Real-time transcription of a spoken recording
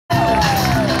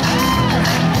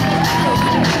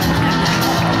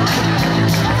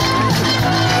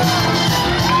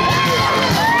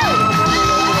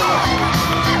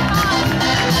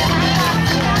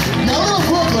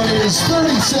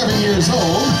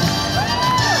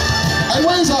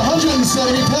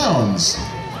70 pounds.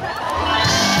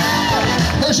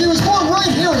 Now, she was born right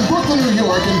here in Brooklyn, New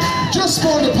York, and just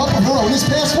spawned a pup of her own this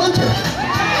past winter.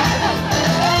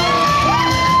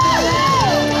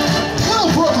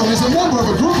 Little Brooklyn is a member of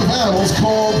a group of animals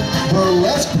called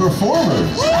Burlesque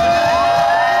performers.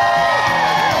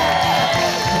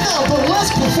 Now,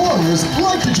 Burlesque performers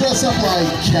like to dress up like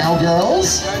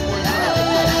cowgirls,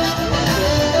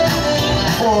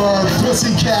 or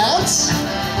pussycats,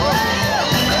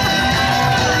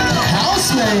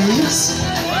 housemaids,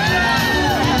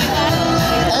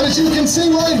 and as you can see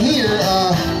right here,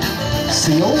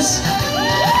 seals.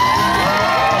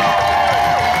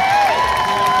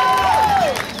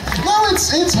 Now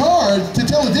it's hard to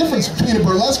tell the difference between a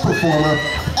burlesque performer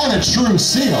and a true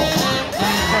seal.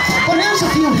 But here's a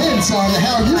few hints on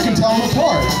how you can tell them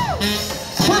apart.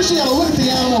 First, you gotta look at the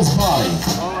animal's body.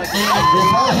 If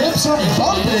her hips are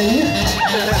bumping,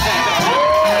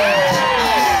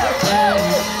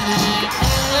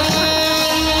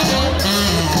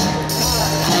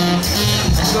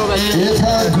 if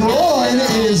her groin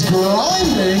is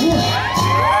grinding,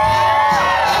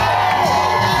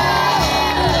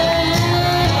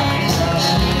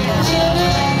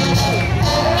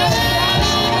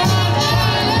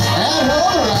 and her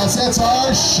other assets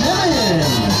are shimmying.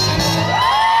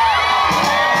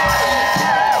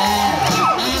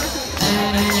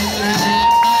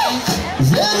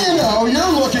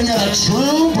 A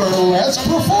true burlesque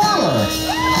performer.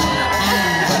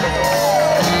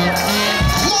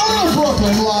 Now in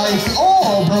Brooklyn, like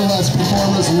all burlesque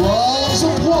performers, loves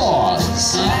applause.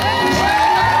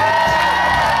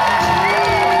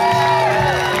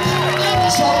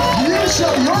 So if you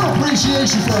show your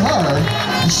appreciation for her,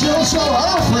 she'll show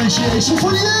her appreciation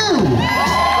for you.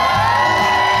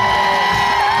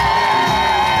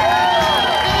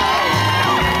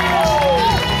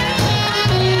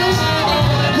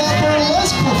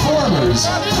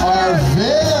 Are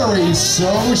very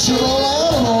social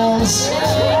animals.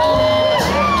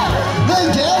 They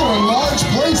gather in large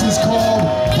places called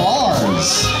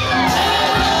bars.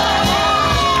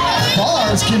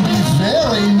 Bars can be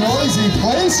very noisy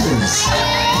places.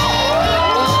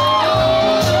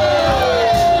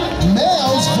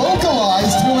 Males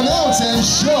vocalize to announce and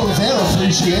show their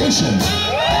appreciation.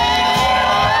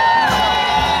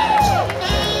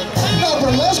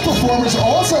 Burlesque performers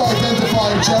also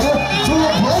identify each other through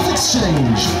a breath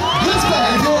exchange. This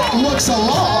behavior looks a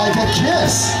lot like a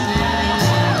kiss.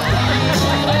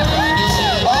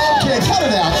 Okay, cut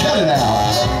it out, cut it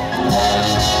out.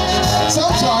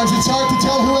 Sometimes it's hard to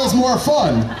tell who has more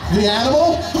fun, the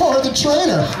animal or the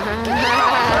trainer.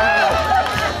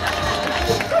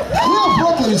 Little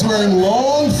Brooklyn is wearing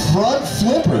long front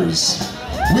flippers,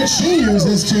 which she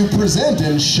uses to present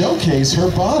and showcase her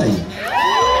body.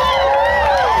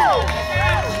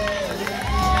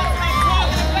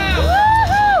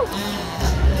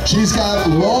 She's got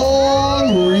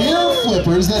long rear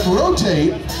flippers that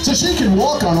rotate so she can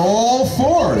walk on all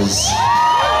fours.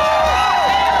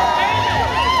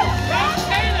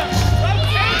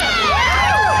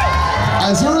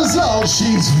 As a result,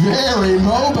 she's very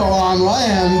mobile on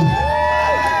land.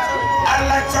 I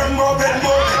like to move it, move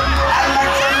it. I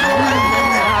like to move it,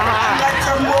 move it. I like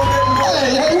to move it, move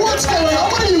it. Hey, what's going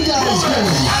on? What are you guys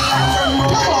doing?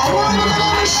 Come on, we're in the middle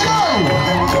of the show.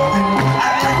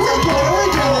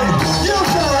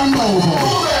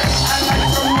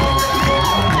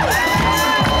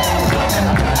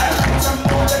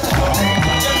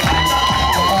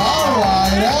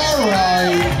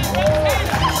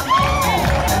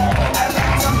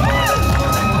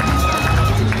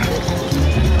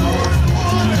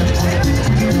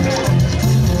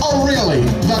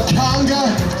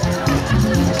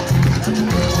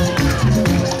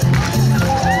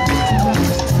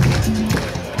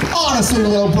 Honestly,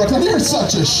 Little Brooklyn, you're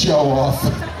such a show-off.